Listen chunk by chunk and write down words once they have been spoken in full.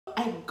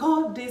I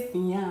got these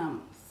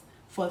yams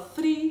for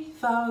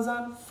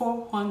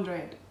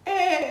 3,400.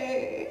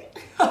 Hey!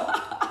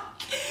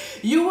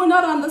 You will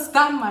not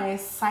understand my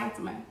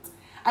excitement.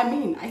 I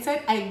mean, I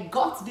said I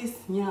got these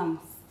yams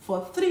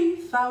for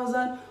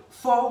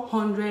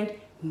 3,400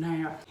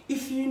 naira.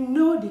 If you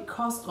know the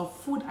cost of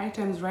food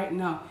items right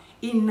now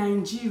in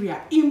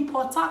Nigeria, in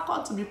Port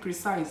Harcourt to be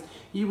precise,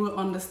 you will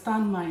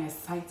understand my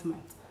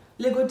excitement.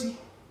 Legodi,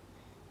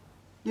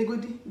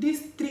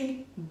 these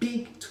 3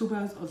 big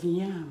tubers of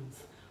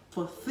yams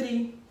for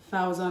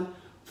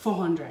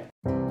 3,400.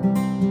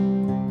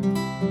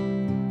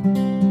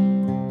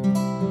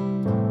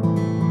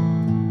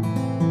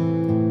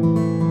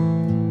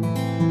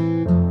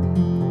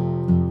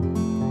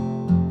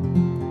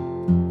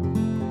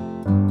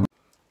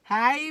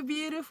 Hi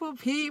beautiful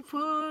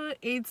people,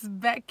 it's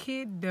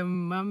Becky the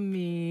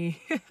mommy.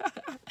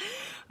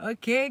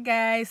 Okay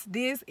guys,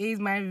 this is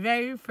my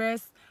very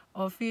first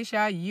official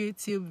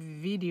YouTube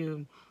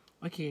video.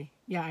 Okay,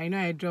 yeah, I know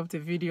I dropped a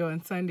video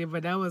on Sunday,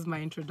 but that was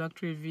my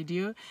introductory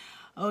video.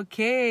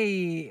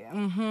 Okay,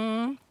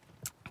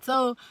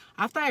 so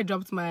after I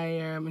dropped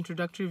my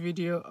introductory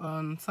video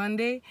on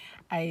Sunday,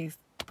 I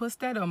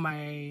posted on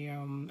my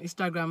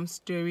Instagram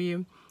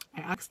story.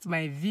 I asked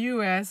my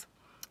viewers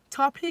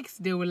topics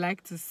they would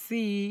like to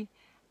see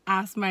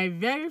as my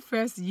very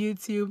first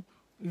YouTube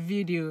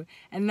video,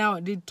 and now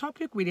the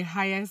topic with the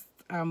highest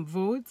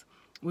vote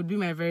would be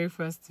my very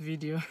first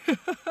video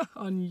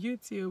on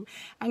YouTube.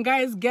 And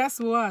guys,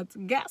 guess what?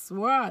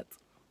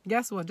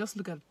 Just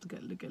look at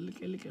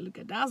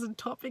that's the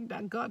topic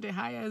that got the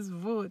highest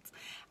vote.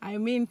 I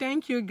mean,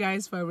 thank you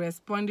guys for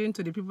responding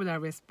to the people that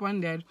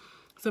responded.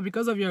 So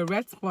because of your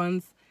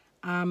response,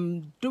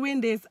 I'm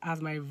doing this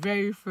as my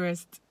very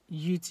first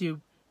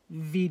YouTube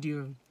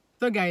video.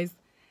 So guys,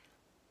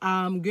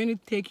 I'm going to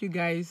take you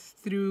guys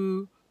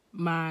through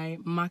my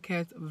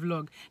market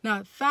vlog.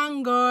 Now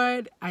thank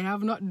God I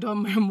have not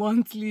done my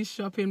monthly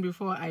shopping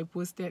before I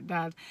posted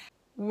that.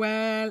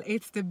 Well,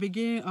 it's the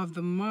beginning of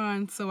the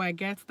month, so I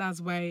guess that's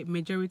why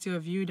majority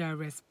of you that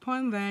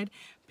responded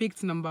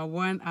picked number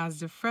 1 as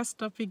the first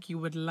topic you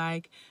would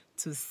like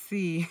to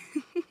see.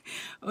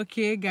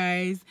 Okay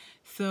guys,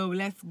 so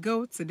let's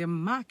go to the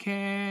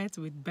market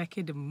with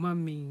Becky the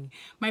mommy.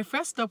 My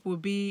first stop will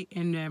be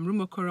in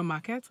Rumokoro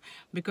market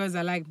because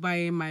I like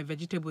buying my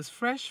vegetables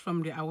fresh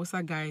from the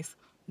Awusa guys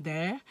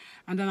there,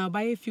 and then I'll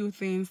buy a few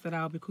things that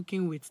I'll be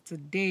cooking with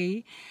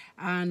today,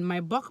 and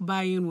my bulk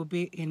buying will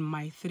be in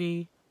my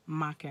 3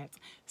 market.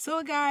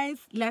 So guys,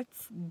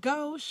 let's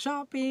go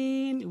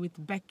shopping with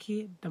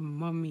Becky the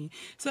mommy.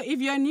 So if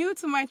you're new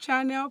to my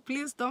channel,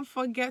 please don't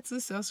forget to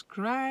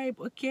subscribe,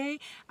 okay?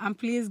 And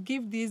please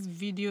give this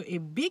video a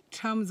big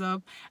thumbs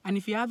up, and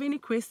if you have any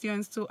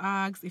questions to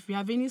ask, if you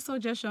have any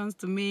suggestions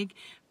to make,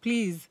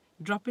 please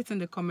drop it in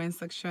the comment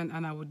section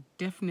and I would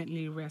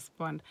definitely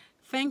respond.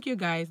 Thank you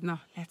guys. Now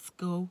let's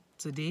go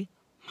to the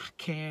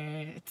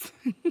market.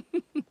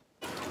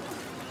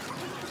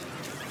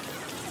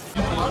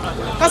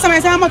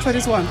 Customer, say how much for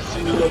this one?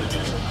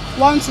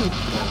 1, 2.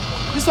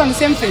 This one the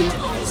same thing.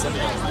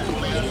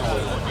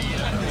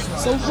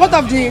 So what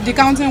of the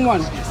counting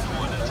one?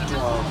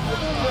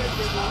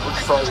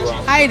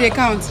 How they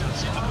count?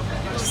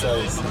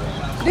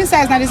 This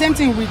size now the same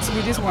thing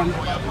with this one.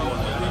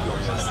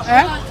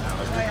 Eh?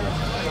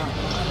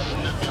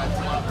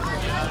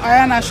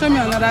 Ayana, show me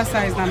another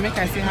size now. Make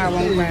I see how I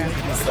want to buy it.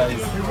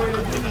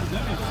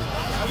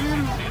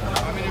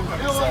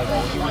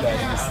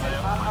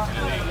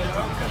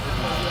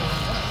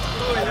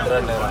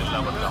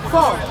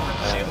 Four.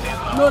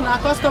 No, na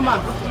customer.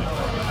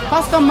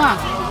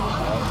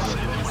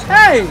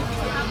 Hey,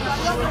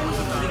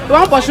 you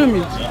want to pursue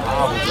me?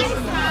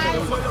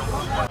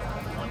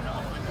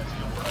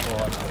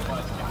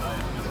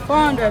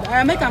 400.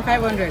 I make them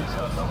 500.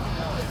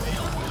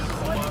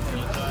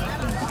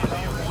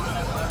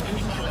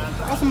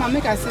 Customer,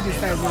 make I see the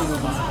size.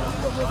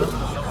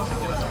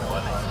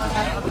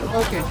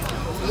 Okay.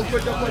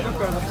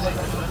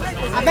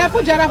 I better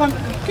put Jara from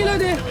kilo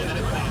day.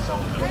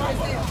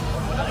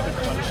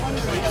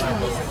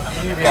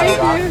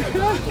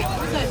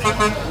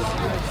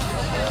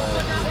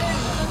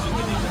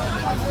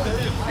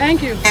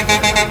 Thank you.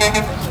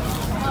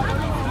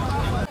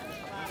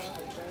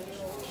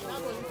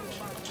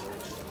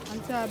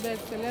 Until I beg,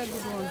 select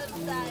good ones for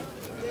me.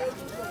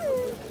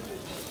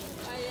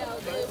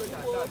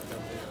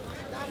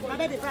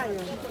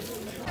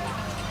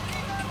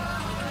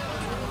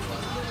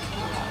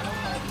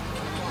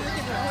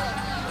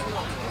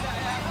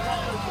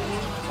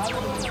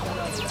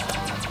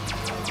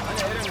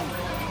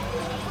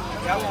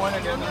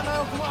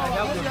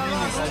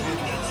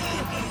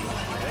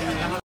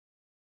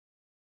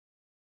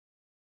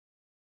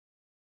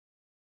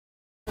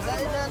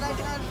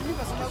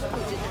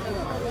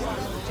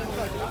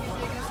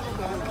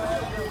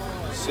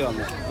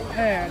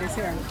 Yeah, this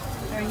here.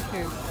 Thank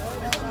you.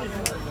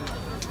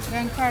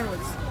 Then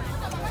carrots.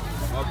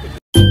 Okay.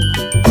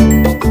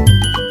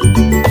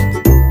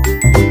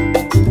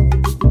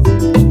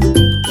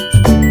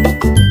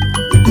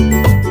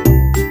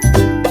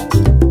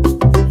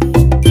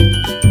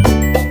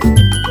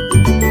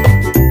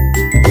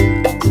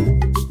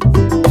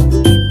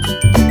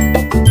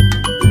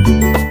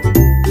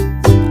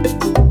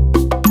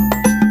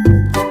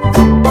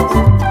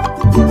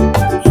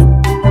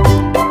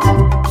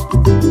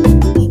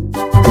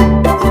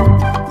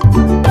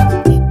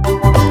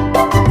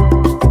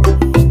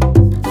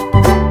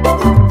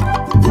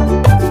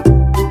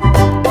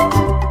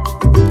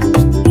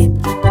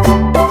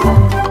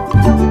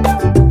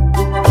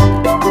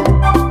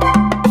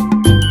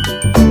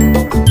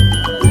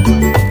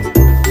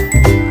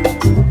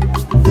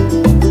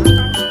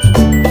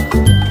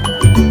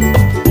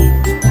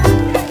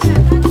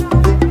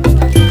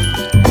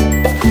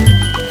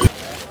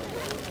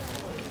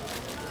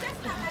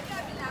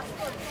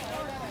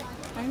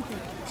 Thank you.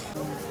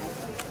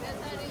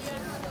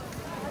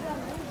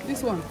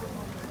 This one.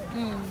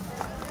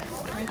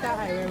 Enter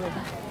I wear.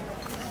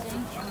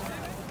 Thank you.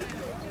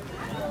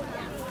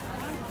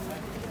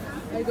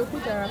 I go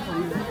put her for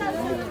you.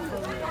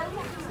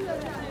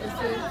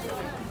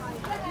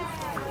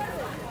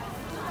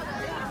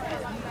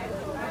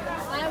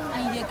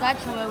 And you catch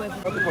her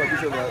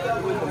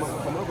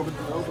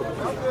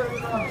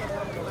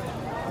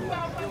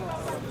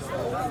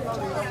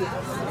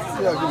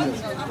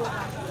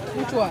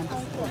Which one?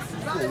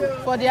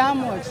 For the how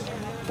much?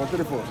 For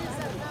 34.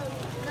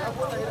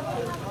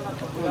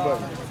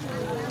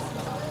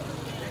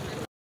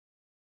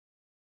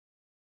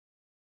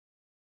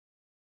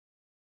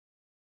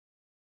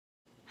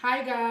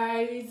 Hi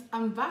guys,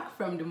 I'm back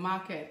from the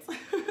market.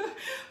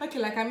 Okay,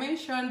 like I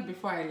mentioned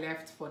before I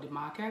left for the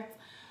market,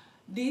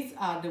 these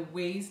are the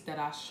ways that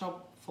I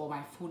shop for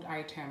my food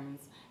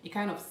items. It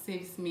kind of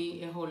saves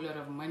me a whole lot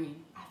of money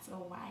as a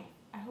wife.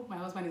 I hope my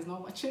husband is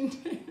not watching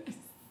this.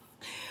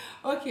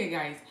 Okay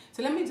guys,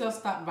 so let me just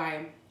start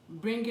by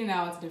bringing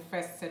out the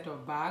first set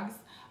of bags.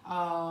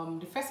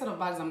 The first set of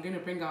bags I'm going to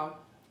bring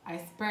out, I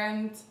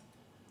spent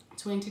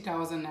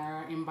 20,000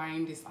 naira in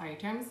buying these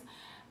items.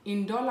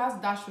 In dollars,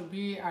 that should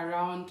be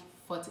around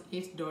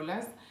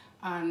 $48,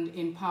 and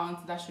in pounds,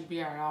 that should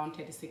be around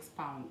 36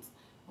 pounds.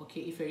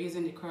 Okay, if you're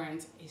using the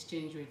current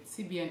exchange rate,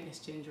 CBN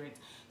exchange rate.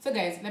 So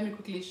guys, let me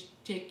quickly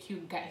take you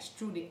guys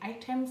through the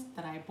items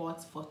that I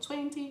bought for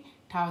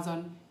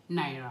 20,000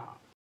 naira.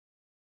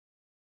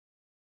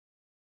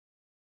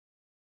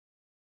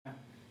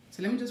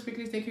 So let me just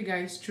quickly take you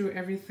guys through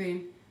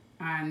everything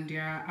and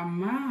their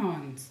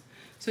amounts.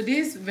 So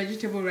this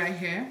vegetable right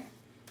here,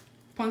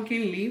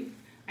 pumpkin leaf,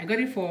 I got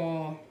it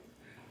for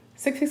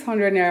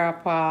 600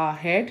 naira per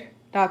head.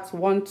 That's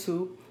 1,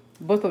 2,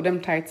 both of them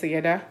tied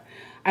together.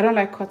 I don't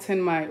like cutting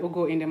my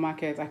ugu in the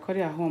market. I cut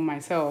it at home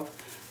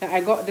myself. Then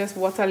I got this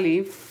water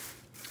leaf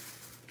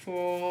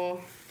for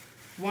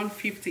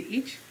 150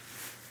 each,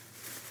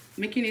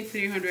 making it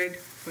 300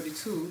 for the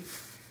two.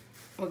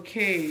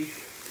 Okay,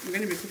 I'm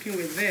going to be cooking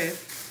with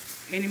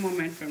this any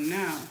moment from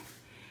now.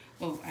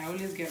 Oh, I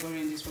always get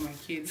oranges for my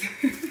kids.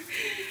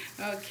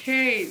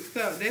 Okay,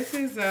 so this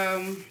is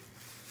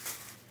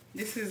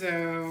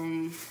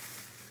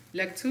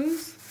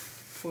lettuce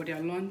for their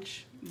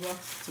lunch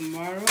box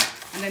tomorrow,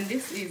 and then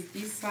this is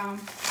Isam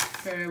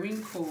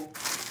periwinkle.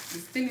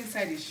 It's still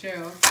inside the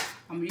shell.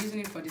 I'm using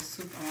it for the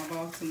soup I'm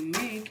about to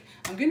make.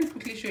 I'm going to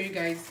quickly show you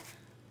guys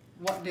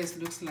what this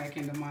looks like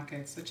in the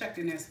market. So check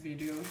the next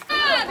video.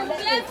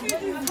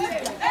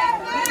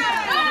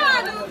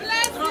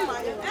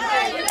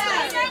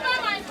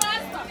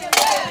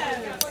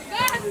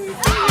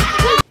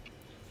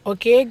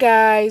 Okay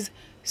guys,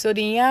 so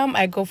the yam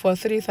I got for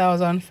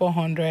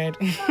 3,400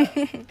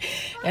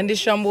 and the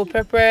shambo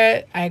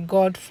pepper I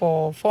got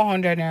for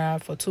 400 naira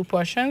for 2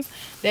 portions.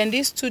 Then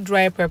these 2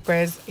 dry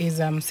peppers is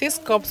 6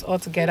 cups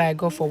altogether. I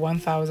got for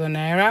 1,000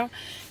 naira.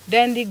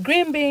 Then the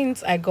green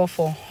beans I got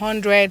for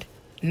 100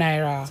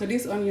 naira. So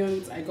these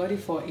onions I got it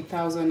for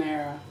 1,000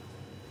 naira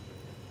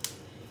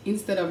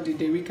instead of the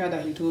derica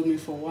that he told me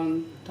for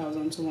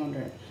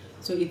 1,200.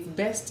 So it's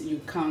best you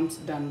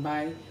count than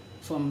buy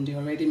from the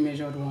already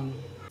measured one.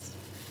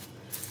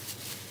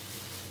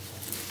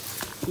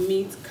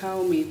 Meat,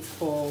 cow meat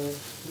for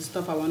the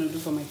stuff I want to do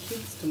for my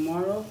kids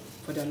tomorrow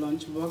for their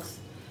lunch box.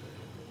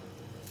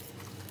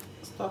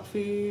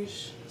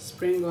 Stockfish,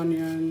 spring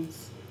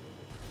onions.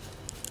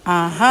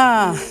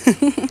 Aha!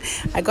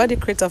 I got the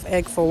crate of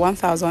egg for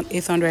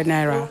 1,800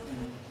 naira.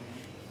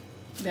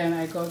 Then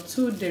I got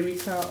 2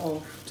 derica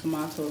of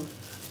tomato,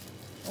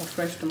 or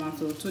fresh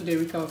tomato, 2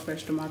 derica of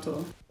fresh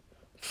tomato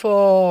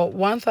for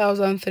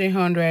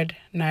 1,300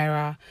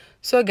 naira.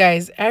 So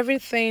guys,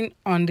 everything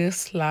on this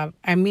slab,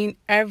 I mean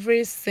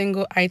every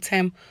single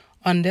item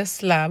on this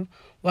slab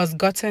was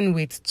gotten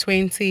with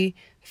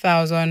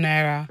 20,000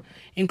 naira,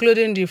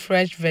 including the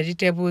fresh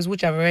vegetables,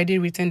 which I've already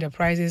written the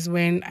prices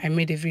when I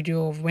made a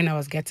video of when I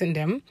was getting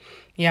them.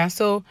 Yeah,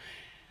 so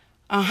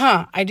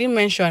I didn't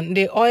mention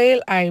the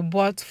oil. I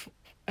bought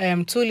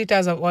 2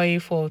 liters of oil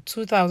for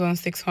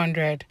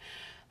 2,600.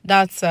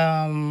 That's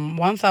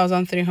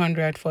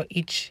 1,300 for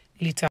each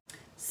liter.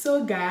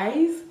 So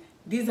guys,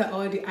 these are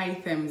all the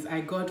items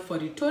I got for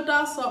the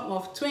total sum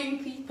of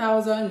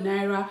 20,000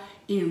 naira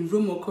in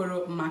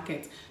Rumokoro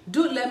market.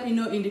 Do let me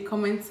know in the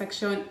comment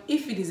section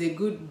if it is a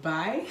good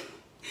buy,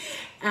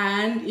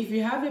 and if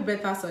you have a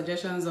better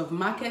suggestions of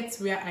markets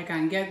where I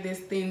can get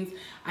these things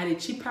at a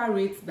cheaper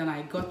rate than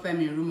I got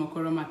them in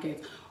Rumokoro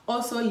market.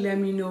 Also let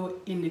me know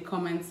in the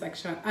comment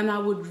section, and I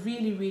would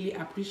really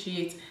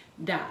appreciate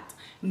that.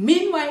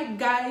 Meanwhile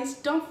guys,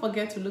 don't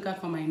forget to look out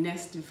for my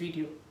next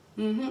video.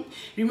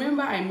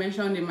 Remember I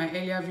mentioned in my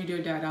earlier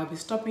video that I'll be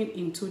stopping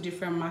in 2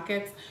 different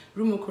markets,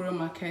 Rumokoro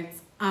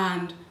markets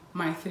and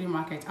my 3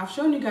 markets. I've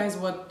shown you guys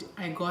what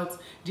I got,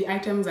 the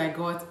items I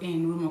got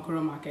in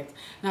Rumokoro market.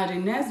 Now the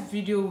next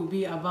video will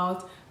be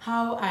about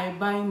how I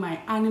buy my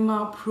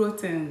animal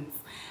proteins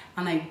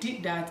and I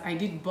did that. I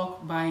did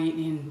bulk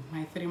buying in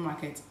my 3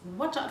 markets.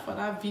 Watch out for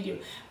that video.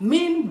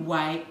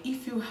 Meanwhile,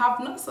 if you have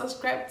not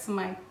subscribed to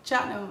my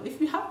channel, if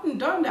you haven't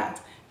done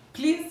that,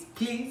 please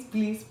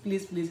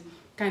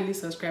kindly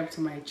subscribe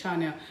to my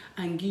channel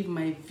and give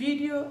my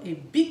video a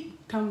big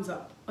thumbs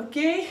up.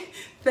 Okay,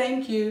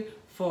 thank you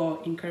for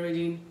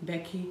encouraging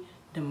Becky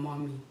the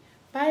Mommy.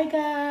 Bye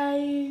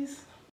guys.